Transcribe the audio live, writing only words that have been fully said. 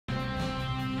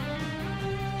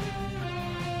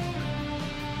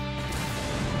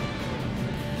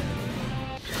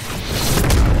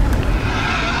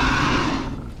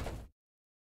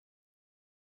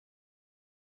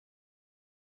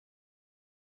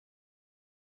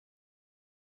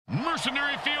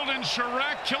Mercenary Field in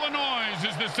Chirac, Illinois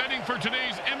is the setting for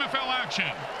today's MFL action.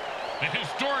 The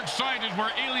historic site is where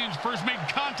aliens first made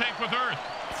contact with Earth,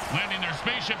 landing their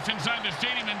spaceships inside the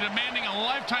stadium and demanding a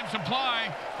lifetime supply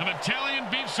of Italian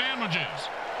beef sandwiches.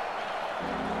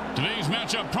 Today's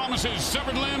matchup promises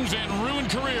severed limbs and ruined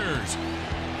careers.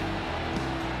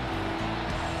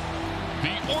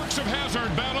 The Orcs of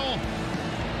Hazzard battle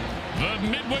the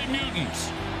Midway Mutants.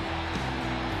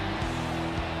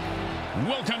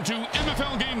 Welcome to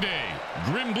MFL Game Day.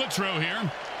 Grim Blitzrow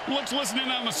here. Let's listen in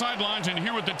on the sidelines and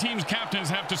hear what the team's captains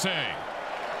have to say.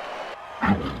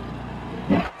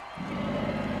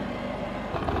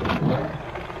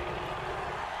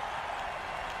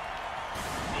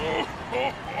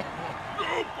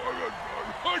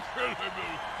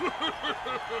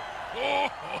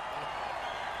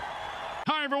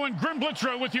 Hi everyone, Grim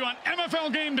Blitzrow with you on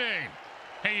MFL Game Day.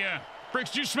 Hey,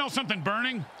 Bricks, do you smell something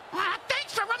burning?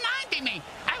 Thanks for reminding me.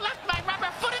 I left my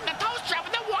rubber foot in the toaster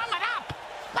oven to warm it up.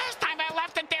 Last time I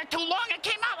left it there too long, it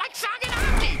came out like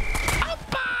Saganaki.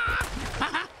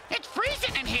 Opa! It's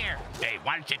freezing in here. Hey,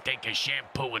 why don't you take a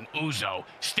shampoo and ouzo,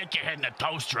 stick your head in the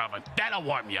toaster oven. That'll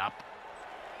warm you up.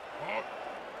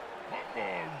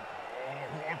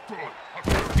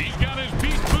 He's got his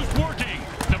beast boost working.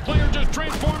 The player just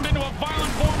transformed into a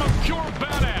violent form of pure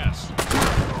badass.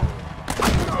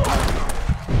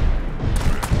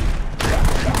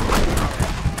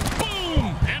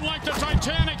 Boom! And like the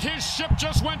Titanic, his ship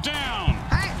just went down.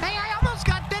 Hey, I almost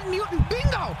got that mutant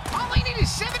bingo. All I need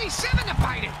is 77 to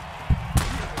fight it.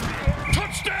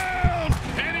 Touchdown!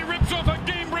 And he rips off a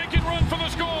game-breaking run for the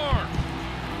score.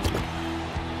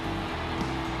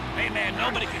 Hey, man,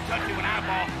 nobody can touch you with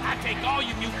eyeball. I take all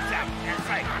you mutants out. That's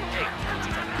right. Hey,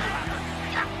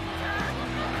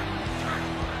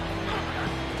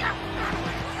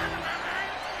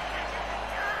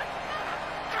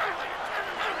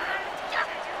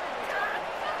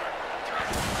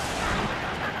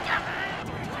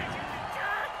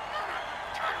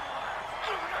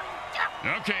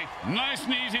 Okay, nice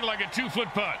and easy like a 2-foot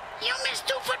putt. You miss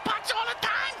 2-foot putts all the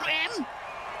time, Grim.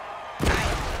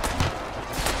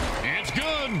 It's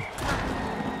good.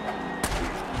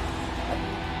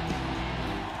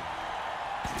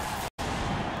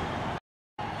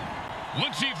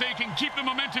 Let's see if they can keep the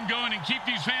momentum going and keep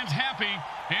these fans happy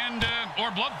and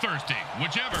or bloodthirsty,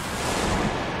 whichever.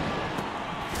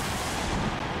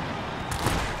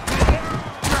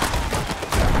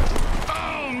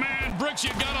 Oh man, Brooks,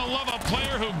 you gotta love a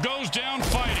player who goes down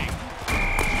fighting.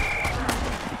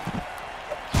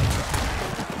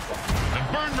 The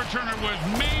burn returner was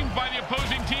maimed by the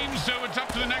opposing team, so it's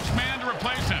up to the next man to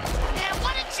replace him. Yeah,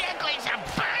 what exactly is a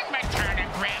burn returner,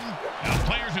 Grim? Now,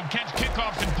 players who catch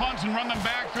kickoffs and punts and run them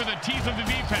back through the teeth of the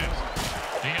defense.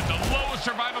 They have the lowest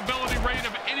survivability rate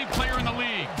of any player in the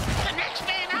league. The next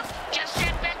man up just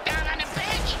sat back down on the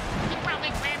bench. He probably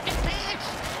grabbed his pants.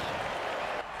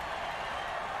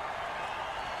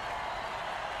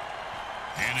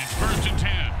 And it's 1st and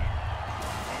 10.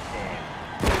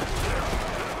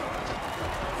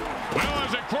 Well,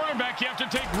 as a quarterback, you have to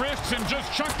take risks and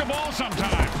just chuck the ball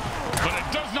sometimes. But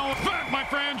it does no effect, my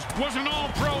friends, was an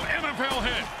all-pro MFL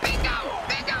hit. Bingo!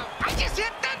 Bingo! I just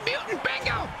hit that mutant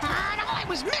bingo! And all I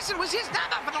was missing was his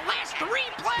number for the last 3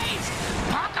 plays.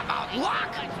 Talk about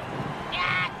luck!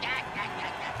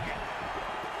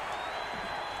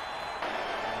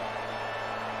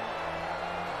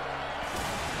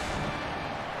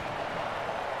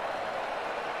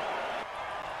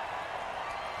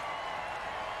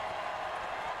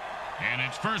 And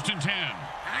it's 1st and 10.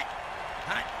 hot,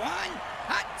 hot 1,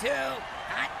 hot 2,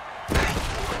 hot, hot.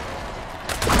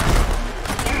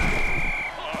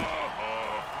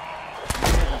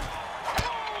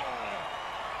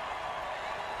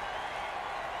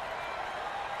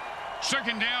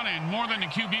 Second down and more than the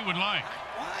QB would like.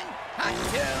 Hot 1, hot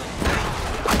 2, hot.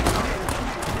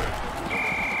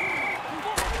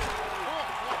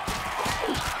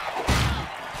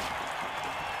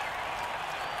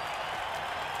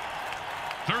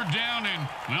 Third down and,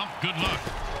 well, good luck.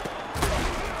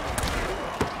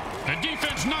 The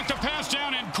defense knocked the pass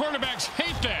down and quarterbacks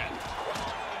hate that.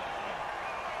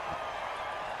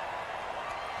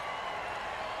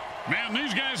 Man,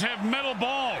 these guys have metal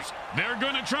balls. They're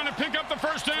going to try to pick up the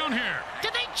first down here. Do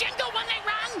they jingle when they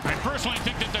run? I personally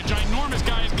think that the ginormous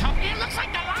guy is coming. It looks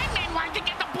like the lineman wanted to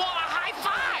get the ball a high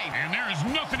five. And there is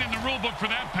nothing in the rule book for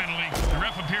that penalty. The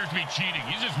ref appears to be cheating.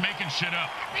 He's just making shit up.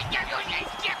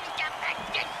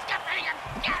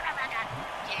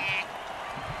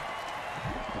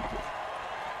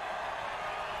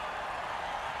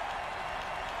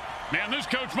 Man, this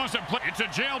coach must have played. It's a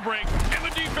jailbreak, and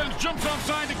the defense jumps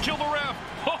offside to kill the ref.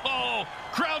 Oh,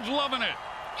 crowd's loving it.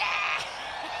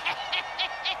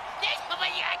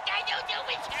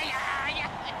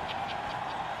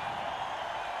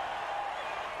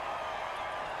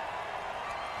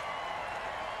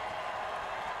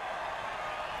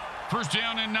 First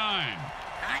down and 9.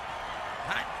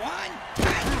 Hot one.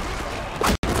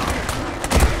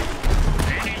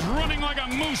 And he's running like a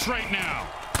moose right now.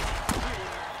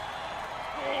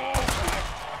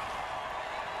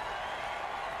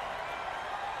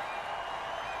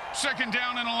 Second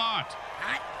down and a lot.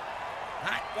 Hot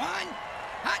one.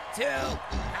 Hot two.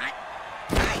 Hot.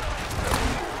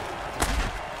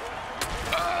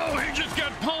 Oh, he just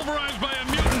got pulverized by a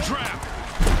mutant trap.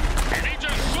 And he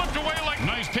just slipped away like...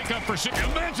 Nice pickup for 6.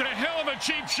 And that's a hell of a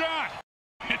cheap shot.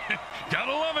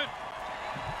 Gotta love it.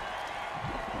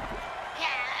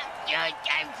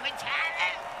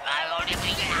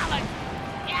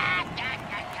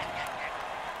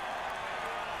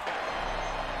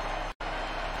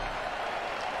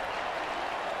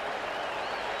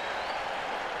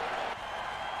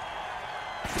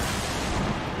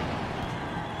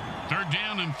 Third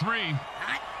down and 3.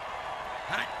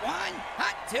 Hot one.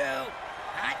 Hot two.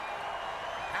 Hot.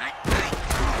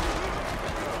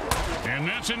 And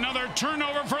that's another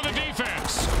turnover for the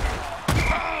defense.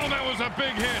 Oh, that was a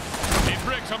big hit. Hey,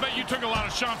 Bricks, I bet you took a lot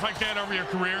of shots like that over your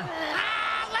career.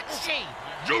 Let's see.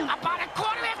 About a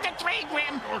quarter after 3,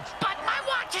 Grim. But my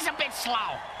watch is a bit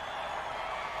slow.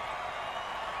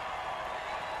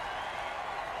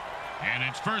 And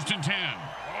it's first and 10.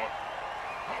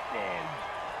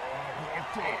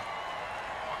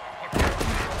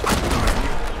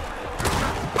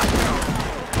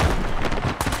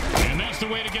 And that's the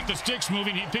way to get the sticks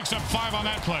moving. He picks up 5 on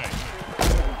that play.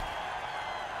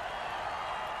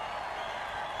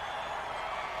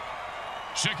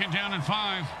 Second down and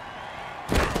 5.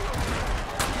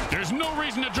 There's no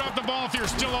reason to drop the ball if you're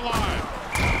still alive.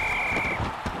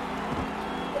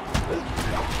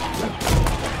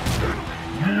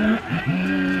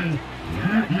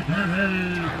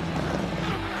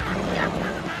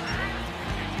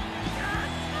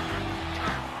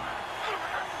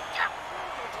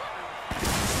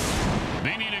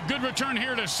 They need a good return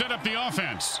here to set up the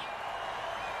offense.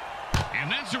 And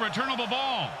that's a returnable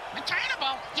ball.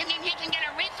 Returnable? You mean he can get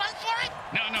a refund for it?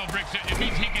 No, Bricks. It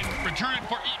means he can return it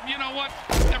for... You know what?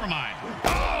 Never mind.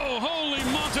 Oh, holy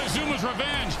Montezuma's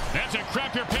revenge. That's a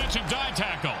crap your pants and die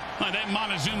tackle. That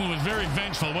Montezuma was very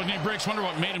vengeful, wasn't he, Bricks? Wonder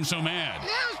what made him so mad. Yeah,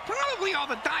 it was probably all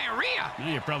the diarrhea. Yeah,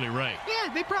 you're probably right.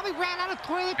 Yeah, they probably ran out of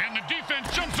toilet. And the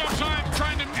defense jumps offside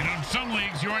trying to... And in some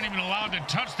leagues, you aren't even allowed to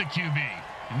touch the QB.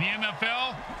 In the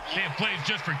MFL, they have plays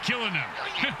just for killing them.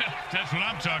 That's what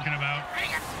I'm talking about.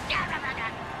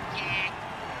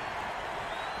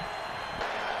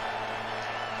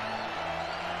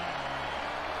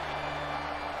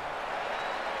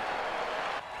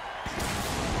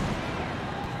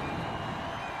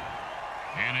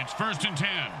 And it's first and 10.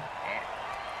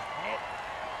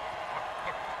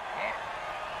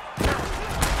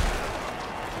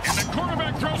 And the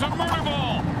quarterback throws a murder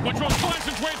ball, which will slice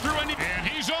its way through, and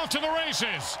he's off to the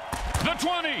races. The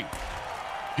 20.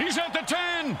 He's at the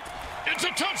 10. It's a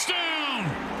touchdown.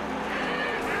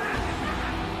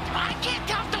 I can't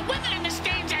tell if the women in the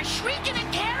stands are shrieking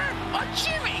in terror or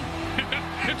cheering.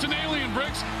 It's an alien,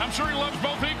 Bricks. I'm sure he loves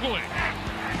both equally.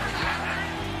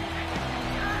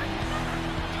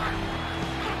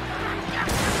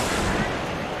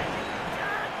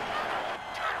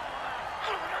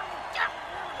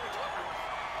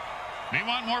 They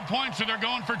want more points, so they're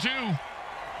going for 2. And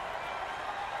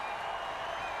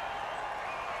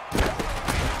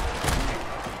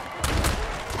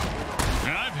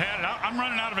I've had it. I'm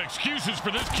running out of excuses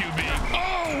for this QB.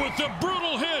 Oh, with the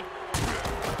brutal hit.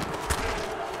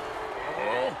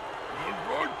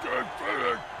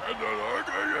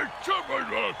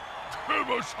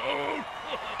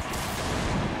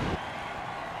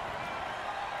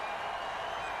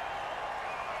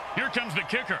 Here comes the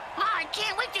kicker. Oh, I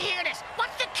can't wait to hear this.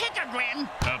 What's the kicker, Grim?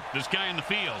 This guy in the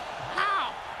field.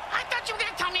 Oh, I thought you were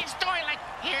going to tell me a story like,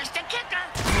 here's the kicker.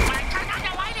 When I turned on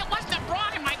the light, it wasn't a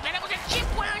broad in my bed. It was a chip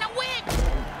wearing a wig.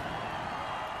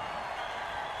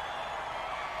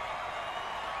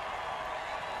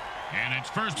 And it's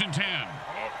first and 10.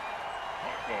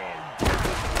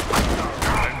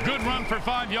 A good run for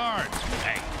 5 yards.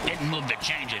 Hey, didn't move to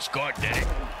change the score, did it?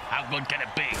 How good can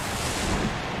it be?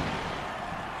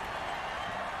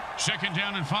 Second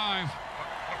down and 5.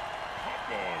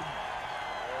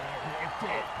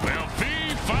 Well,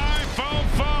 fee, fi, fo,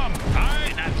 fum.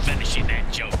 You're not finishing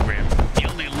that joke, Grim. The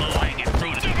only low-hanging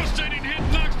fruit is... Devastating hit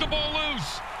knocks the ball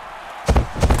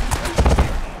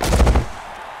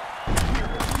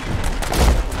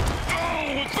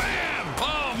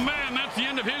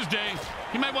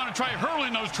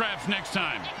those traps next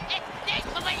time.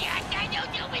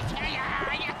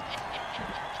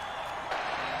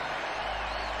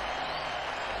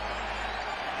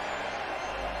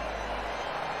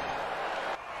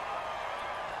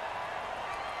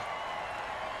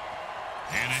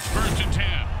 And it's 1st and 10.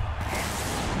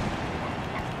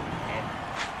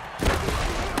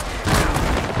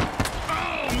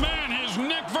 Oh, man, his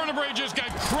neck vertebrae just got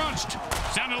crunched.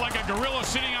 Sounded like a gorilla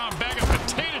sitting on a bag of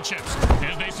potato chips.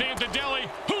 As they say at the deli,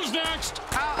 who's next?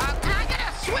 Can I get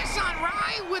a Swiss on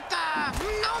rye with,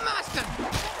 no mustard?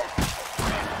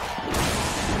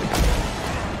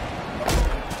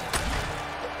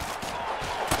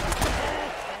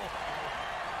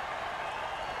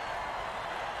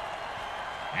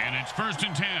 And it's 1st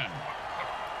and 10.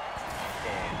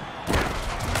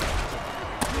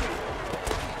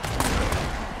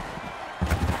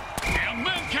 And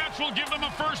Metcalf will give them a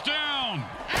 1st down.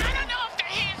 I don't know if they're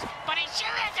his, but he sure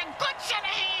has a good set of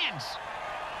hands.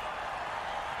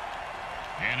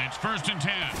 And it's 1st and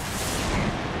 10.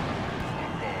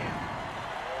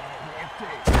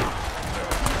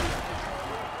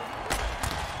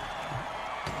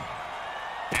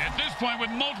 At this point, with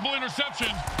multiple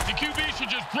interceptions, the QB should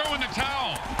just throw in the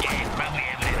towel. Yeah, he's probably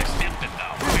able to intercept it,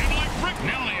 though. And like brick,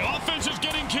 now the offense is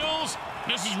getting kills.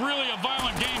 This is really a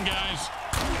violent game, guys.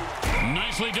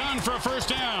 Nicely done for a 1st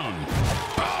down.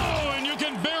 Oh, and you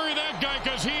can bury that guy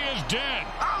because he is dead.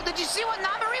 Oh, did you see what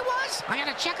number he was? I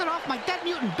gotta check it off my Dead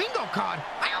Mutant bingo card.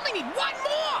 I only need one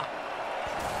more!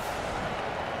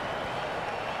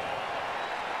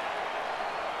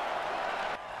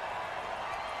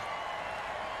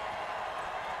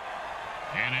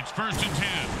 And it's 1st and 10.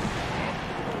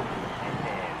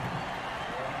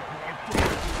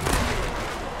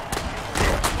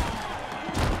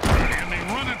 And they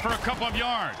run it for a couple of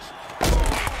yards.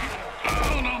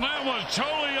 Oh, no, that was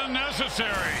totally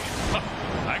unnecessary.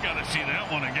 I got to see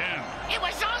that one again. It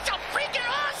was also freaking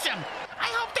awesome. I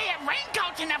hope they have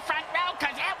raincoats in the front row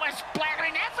because that was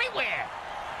splattering everywhere.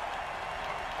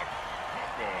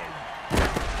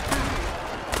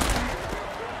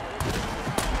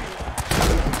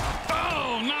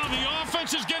 Oh, now the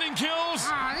offense is getting kills.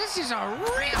 Oh, this is a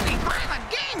really violent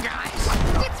game, guys.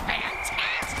 It's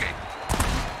fantastic.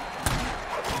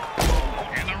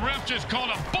 And the ref just called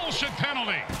a bullshit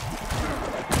penalty.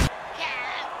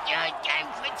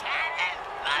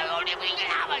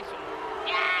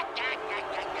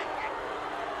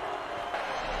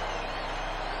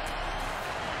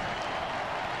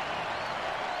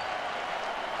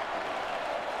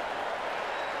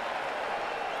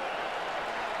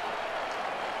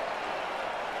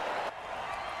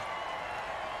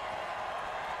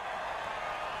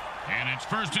 And it's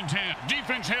 1st and 10.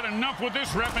 Defense had enough with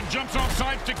this ref and jumps off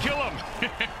sides to kill him.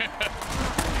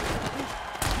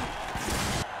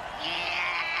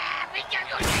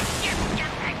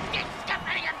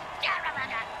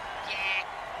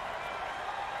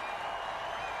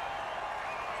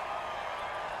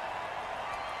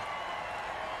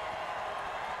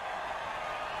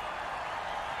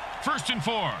 First and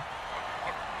 4.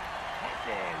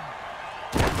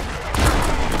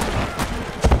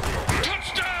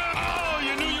 Touchdown! Oh,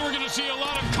 you knew you were going to see a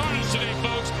lot of carnage today,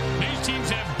 folks. These teams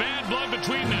have bad blood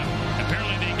between them.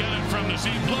 Apparently they got it from the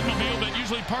same bloodmobile that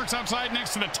usually parks outside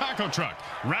next to the taco truck.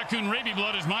 Raccoon rabies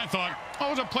blood is my thought.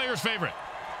 Always a player's favorite.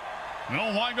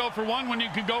 No, why go for one when you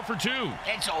could go for 2?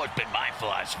 It's always been my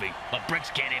philosophy, but Bricks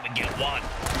can't even get one.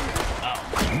 Oh.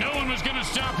 No one was going to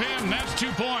stop him. That's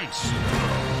 2 points.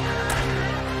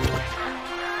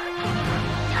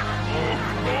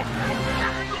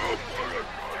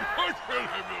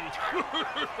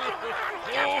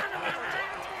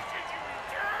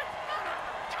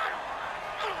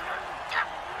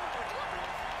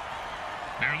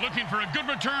 They're looking for a good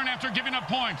return after giving up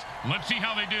points. Let's see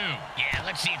how they do. Yeah,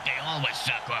 let's see if they always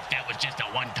suck or if that was just a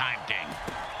one-time thing.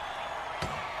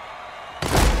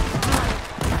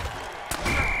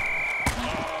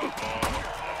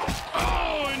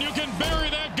 Oh, and you can bury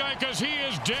that guy because he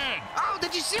is dead. Oh,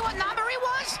 did you see what number he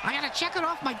was? I gotta check it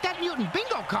off my Dead Mutant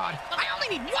bingo card. I only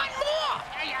need one more!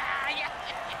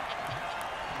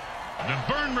 The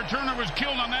burn returner was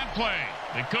killed on that play.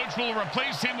 The coach will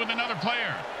replace him with another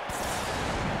player.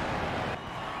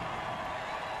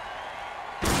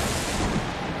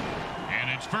 And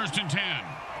it's 1st and 10.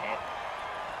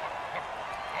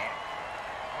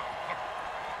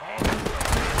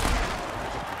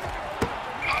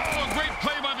 Oh, a great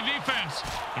play by the defense.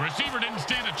 The receiver didn't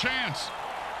stand a chance.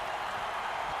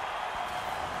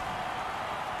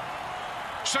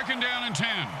 2nd down and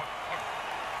 10.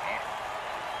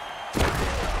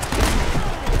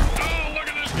 Oh, look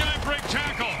at this guy break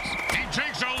tackles. He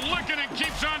takes a licking and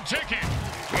keeps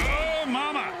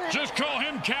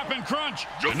punch.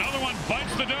 Another one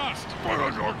bites the dust.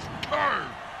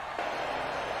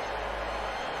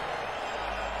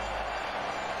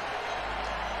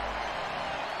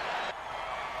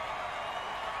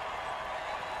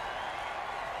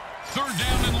 Third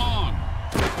down and long.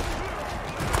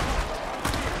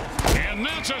 And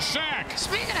that's a sack.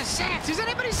 Speaking of sacks, has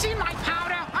anybody seen my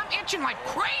powder? I'm itching like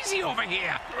crazy over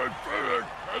here.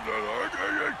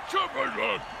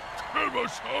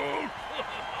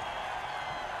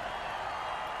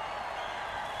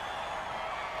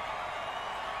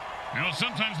 You know,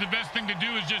 sometimes the best thing to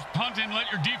do is just punt and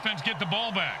let your defense get the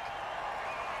ball back.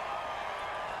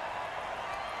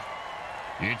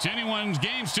 It's anyone's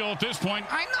game still at this point.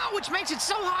 I know, which makes it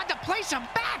so hard to place a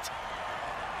bet.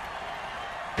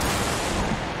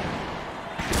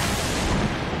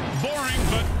 Boring,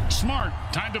 but smart.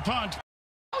 Time to punt.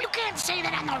 Oh, you can't say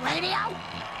that on the radio.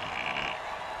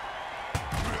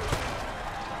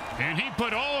 And he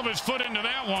put all of his foot into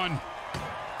that one.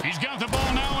 He's got the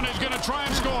ball now and is going to try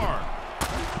and score.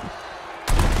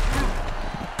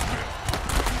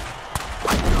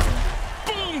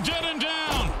 Boom, dead and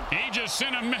down. He just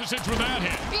sent a message with that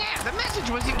hit. Yeah, the message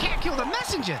was you can't kill the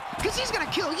messenger, because he's going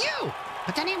to kill you.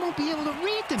 But then he won't be able to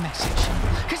read the message,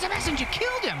 because the messenger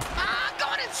killed him. Ah,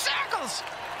 going in circles.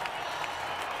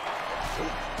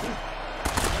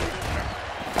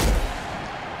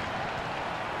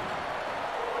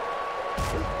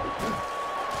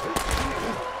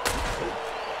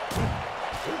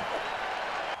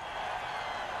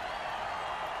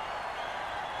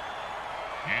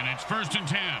 And it's 1st and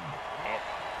 10.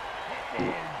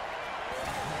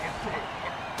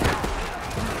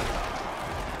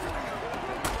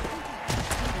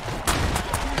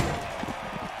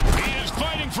 He is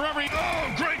fighting for every...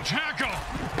 Oh, great tackle!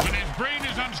 When his brain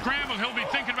is unscrambled, he'll be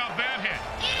thinking about that hit.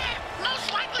 Yeah,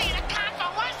 most likely the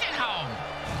convalescent home.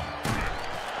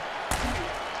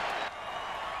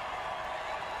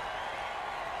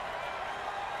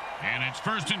 And it's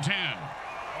 1st and 10.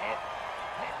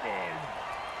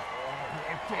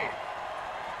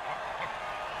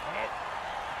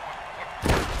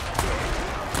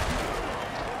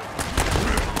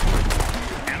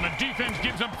 And the defense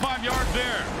gives up 5 yards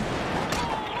there.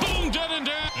 Boom, dead and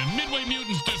down. And Midway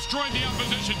Mutants destroyed the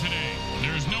opposition today.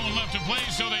 There's no one left to play,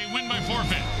 so they win by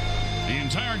forfeit. The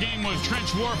entire game was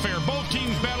trench warfare. Both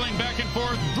teams battling back and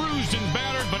forth, bruised and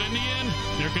battered, but in the end,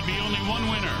 there could be only one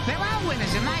winner. There are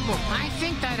winners in my book. I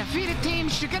think the defeated team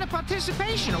should get a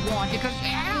participation award because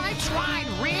they tried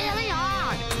really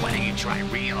hard. Why don't you try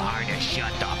real hard to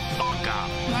shut the fuck up?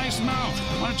 Nice mouth.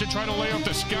 Why don't you try to lay off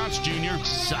the Scotch, Junior?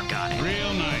 Suck on it.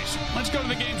 Real nice. Let's go to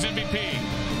the game's MVP.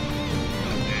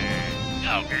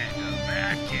 Okay.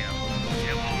 Thank you.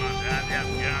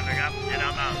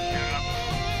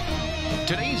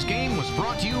 Today's game was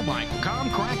brought to you by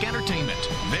Comcrack Entertainment.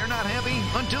 They're not happy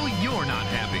until you're not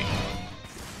happy.